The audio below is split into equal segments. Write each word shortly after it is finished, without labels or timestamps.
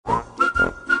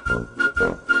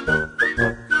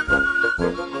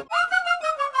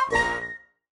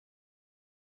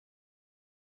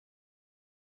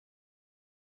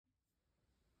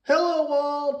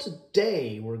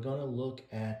today we're going to look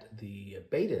at the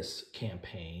Baetis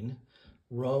campaign,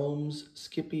 Rome's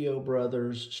Scipio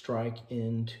brothers strike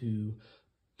into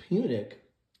Punic,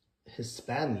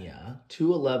 Hispania,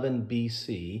 211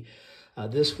 BC.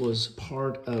 This was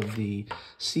part of the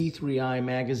C3I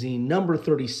magazine, number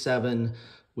 37,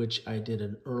 which I did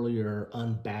an earlier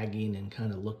unbagging and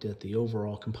kind of looked at the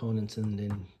overall components and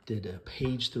then did a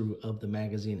page through of the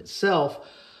magazine itself.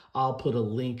 I'll put a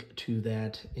link to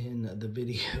that in the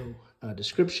video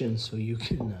description so you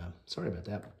can, sorry about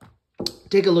that,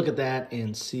 take a look at that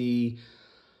and see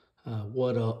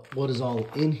what is all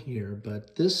in here.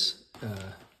 But this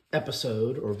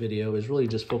episode or video is really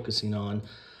just focusing on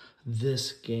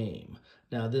this game.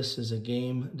 Now, this is a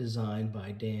game designed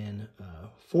by Dan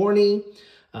Forney.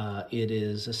 It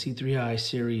is a C3I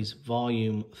series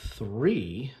volume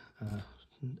 3.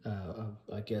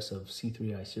 I guess of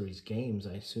C3I series games.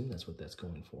 I assume that's what that's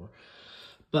going for.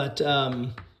 But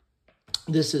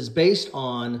this is based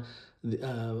on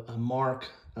a Mark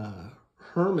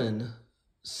Herman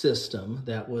system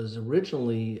that was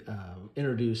originally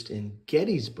introduced in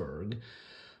Gettysburg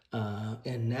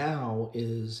and now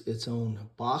is its own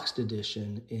boxed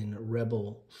edition in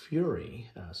Rebel Fury.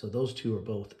 So those two are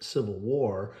both Civil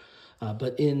War.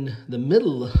 But in the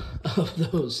middle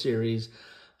of those series,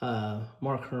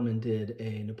 Mark Herman did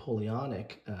a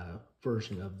Napoleonic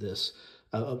version of this,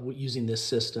 using this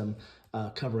system,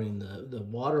 covering the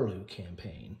Waterloo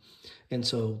campaign. And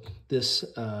so this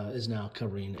is now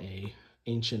covering a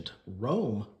ancient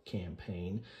Rome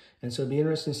campaign. And so it'd be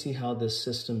interesting to see how this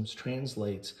system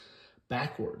translates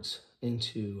backwards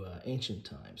into ancient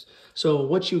times. So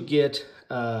what you get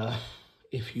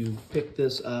if you pick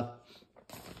this up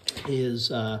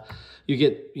is you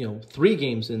get, 3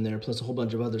 games in there plus a whole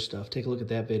bunch of other stuff. Take a look at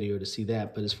that video to see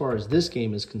that. But as far as this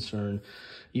game is concerned,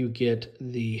 you get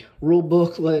the rule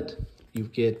booklet, you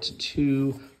get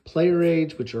 2 player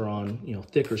aids, which are on,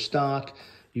 thicker stock.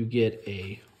 You get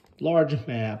a large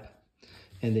map,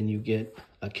 and then you get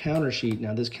a counter sheet.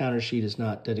 Now, this counter sheet is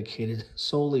not dedicated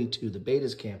solely to the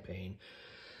Baetis campaign.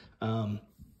 The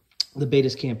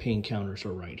Baetis campaign counters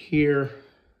are right here,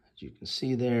 as you can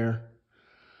see there.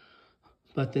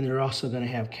 But then they're also going to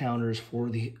have counters for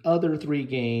the other 3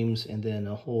 games and then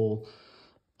a whole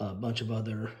bunch of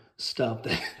other stuff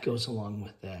that goes along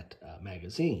with that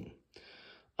magazine.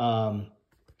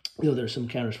 There's some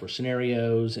counters for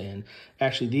scenarios, and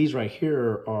actually these right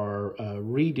here are a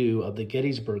redo of the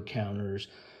Gettysburg counters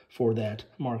for that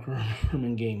Mark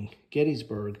Herman game,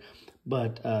 Gettysburg,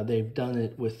 but they've done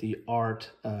it with the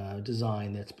art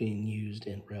design that's being used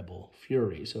in Rebel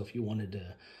Fury. So if you wanted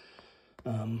to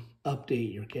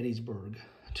update your Gettysburg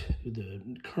to the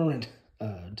current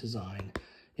design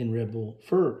in Rebel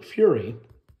Fury,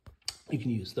 you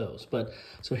can use those. But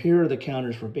so here are the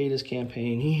counters for Baetis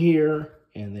campaign here,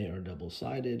 and they are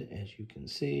double-sided, as you can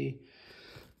see.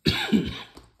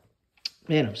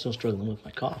 Man, I'm still struggling with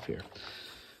my cough here.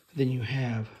 Then you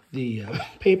have the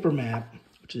paper map,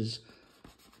 which is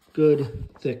good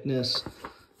thickness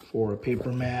for a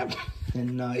paper map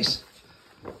and nice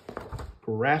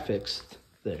graphics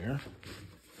there.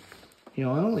 I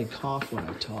only cough when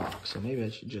I talk, so maybe I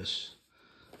should just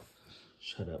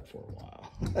shut up for a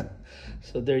while.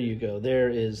 So there you go. There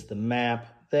is the map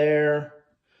there.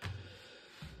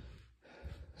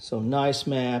 So nice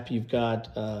map. You've got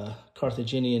a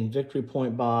Carthaginian victory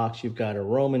point box. You've got a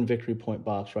Roman victory point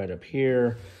box right up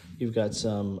here. You've got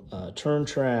some turn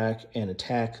track and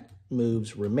attack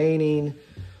moves remaining.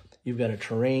 You've got a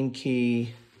terrain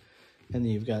key. And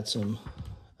then you've got some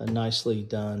nicely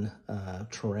done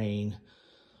terrain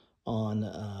on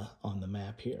the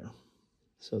map here.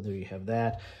 So there you have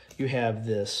that. You have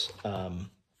this,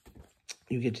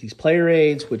 you get these player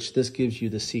aids, which this gives you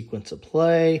the sequence of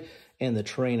play and the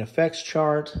terrain effects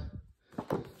chart,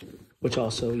 which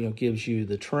also gives you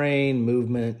the terrain,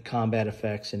 movement, combat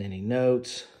effects, and any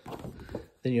notes.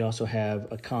 Then you also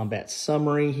have a combat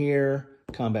summary here,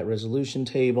 combat resolution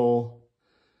table,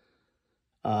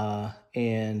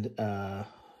 and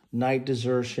night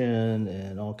desertion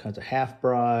and all kinds of half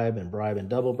bribe and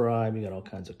double bribe. You got all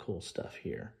kinds of cool stuff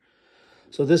here.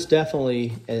 So this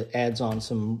definitely adds on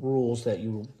some rules that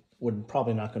you would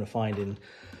probably not going to find in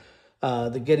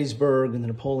the Gettysburg and the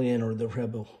Napoleon or the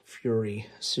Rebel Fury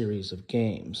series of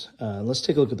games. Let's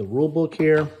take a look at the rule book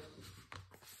here.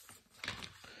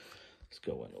 Let's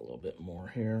go in a little bit more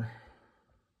here.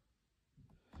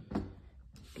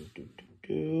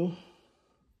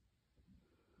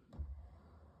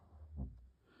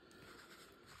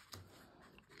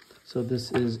 So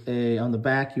this is on the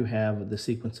back you have the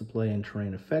sequence of play and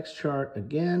terrain effects chart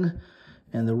again,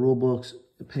 and the rule book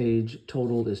The page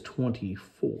total is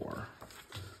 24.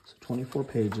 So 24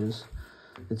 pages.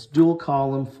 It's dual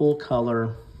column, full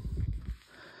color.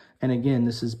 And again,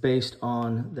 this is based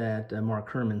on that Mark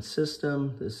Herman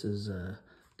system. This is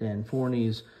Dan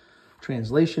Forney's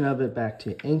translation of it back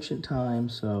to ancient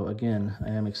times. So again, I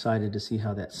am excited to see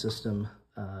how that system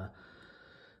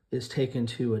is taken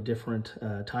to a different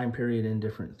time period in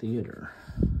different theater.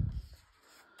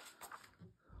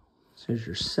 So here's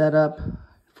your setup,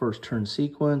 first turn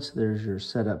sequence. There's your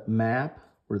setup map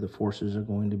where the forces are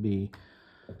going to be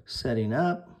setting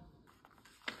up.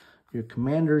 Your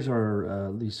commanders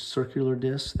are these circular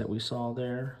discs that we saw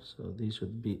there. So these are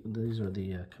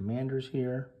the commanders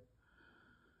here.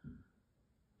 You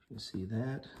can see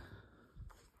that.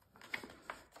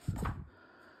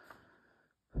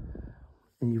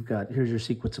 And you've got, here's your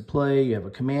sequence of play. You have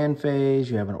a command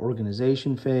phase, you have an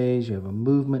organization phase, you have a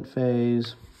movement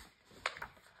phase.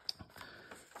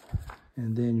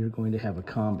 And then you're going to have a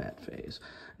combat phase.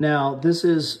 Now, this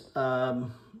is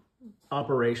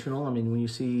operational. I mean, when you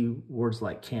see words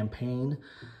like campaign,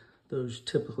 those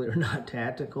typically are not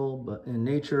tactical but in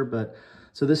nature. But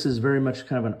so this is very much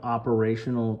kind of an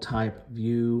operational type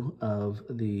view of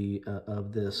the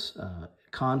of this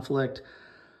conflict.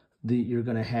 You're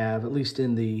going to have, at least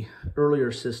in the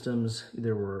earlier systems,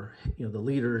 there were, the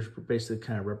leaders basically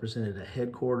kind of represented a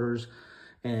headquarters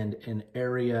and an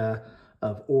area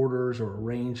of orders or a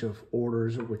range of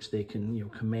orders which they can,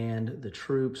 command the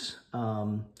troops.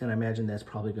 And I imagine that's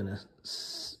probably going to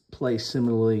play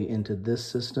similarly into this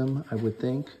system, I would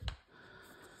think.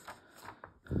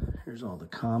 Here's all the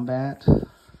combat.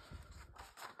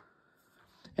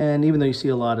 And even though you see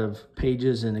a lot of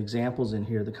pages and examples in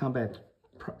here, the combat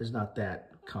is not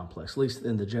that complex. At least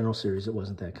in the general series, it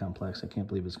wasn't that complex. I can't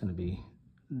believe it's going to be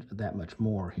that much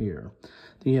more here.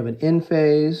 Then you have an end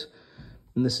phase.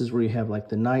 And this is where you have like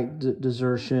the knight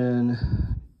desertion,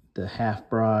 the half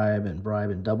bribe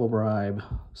and double bribe,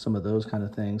 some of those kind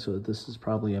of things. So this is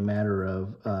probably a matter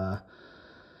of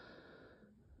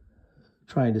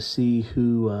trying to see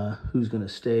who's going to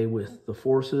stay with the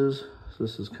forces. So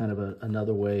this is kind of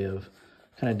another way of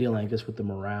kind of dealing, I guess, with the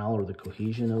morale or the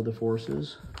cohesion of the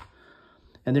forces.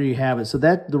 And there you have it. So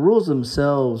that the rules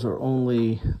themselves are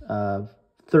only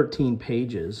 13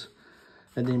 pages.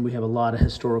 And then we have a lot of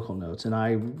historical notes, and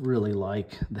I really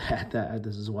like that.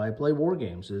 This is why I play war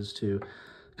games, is to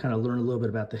kind of learn a little bit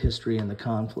about the history and the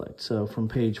conflict. So from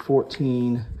page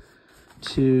 14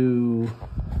 to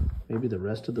maybe the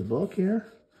rest of the book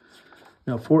here.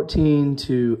 Now 14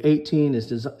 to 18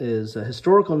 is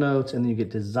historical notes, and then you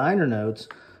get designer notes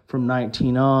from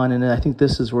 19 on. And I think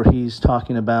this is where he's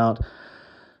talking about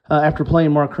after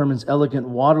playing Mark Herman's elegant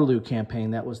Waterloo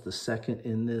campaign. That was the second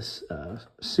in this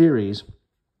series.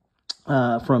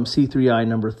 From C3I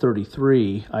number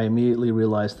 33, I immediately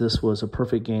realized this was a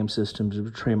perfect game system to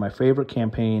portray my favorite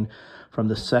campaign from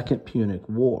the Second Punic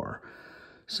War.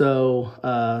 So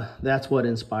that's what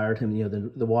inspired him.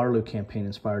 The Waterloo campaign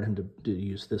inspired him to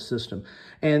use this system.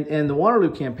 And the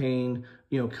Waterloo campaign,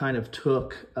 kind of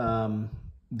took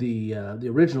the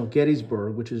original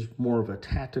Gettysburg, which is more of a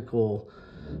tactical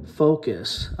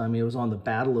focus. I mean, it was on the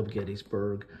Battle of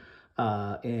Gettysburg.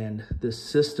 And this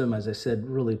system, as I said,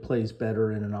 really plays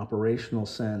better in an operational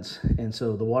sense. And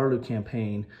so the Waterloo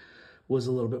campaign was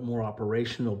a little bit more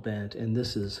operational bent, and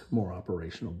this is more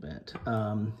operational bent.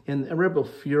 And Rebel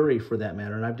Fury, for that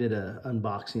matter, and I did an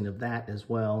unboxing of that as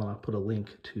well, and I'll put a link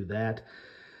to that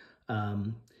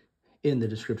in the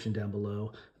description down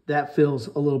below. That feels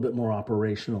a little bit more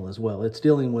operational as well. It's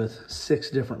dealing with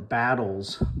 6 different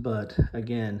battles, but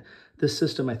again, this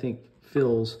system, I think,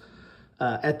 feels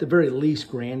at the very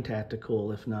least grand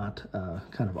tactical, if not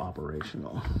kind of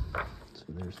operational. So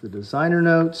there's the designer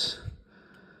notes,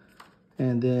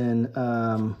 and then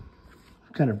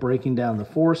kind of breaking down the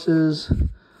forces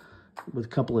with a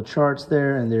couple of charts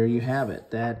there, and there you have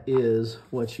it. That is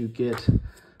what you get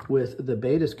with the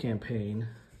Baetis campaign.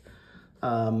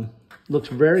 Looks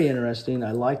very interesting.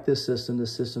 I like this system.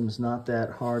 This system is not that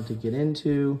hard to get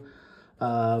into.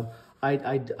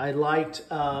 I liked...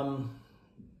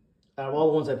 out of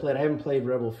all the ones I played, I haven't played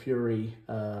Rebel Fury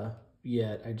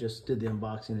yet. I just did the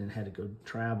unboxing and had to go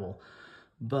travel.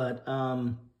 But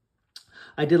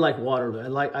I did like Waterloo.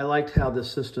 I liked how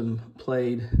this system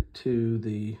played to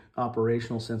the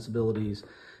operational sensibilities.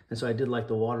 And so I did like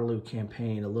the Waterloo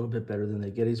campaign a little bit better than the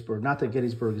Gettysburg. Not that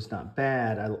Gettysburg is not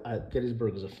bad.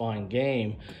 Gettysburg is a fine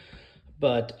game.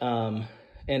 But, and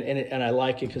I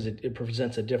like it because it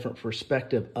presents a different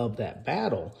perspective of that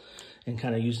battle, and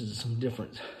kind of uses some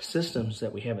different systems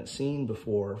that we haven't seen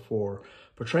before for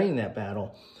portraying that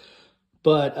battle.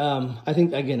 But I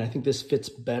think this fits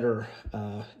better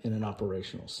in an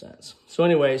operational sense. So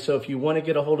anyway, so if you want to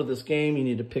get a hold of this game, you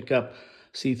need to pick up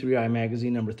C3I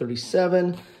Magazine number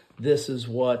 37. This is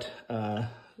what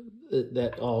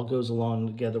that all goes along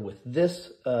together with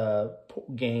this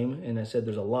game. And I said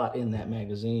there's a lot in that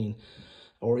magazine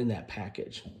or in that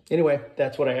package. Anyway,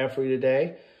 that's what I have for you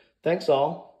today. Thanks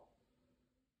all.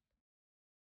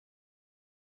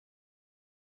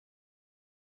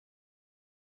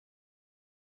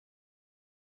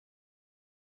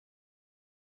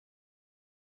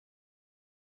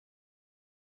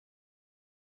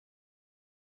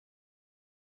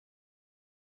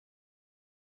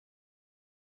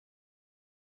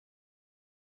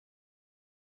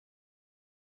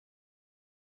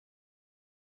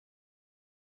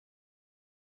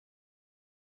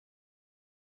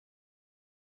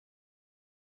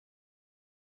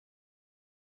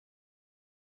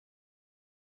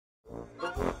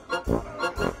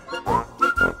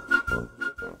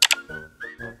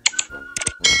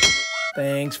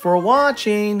 Thanks for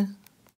watching.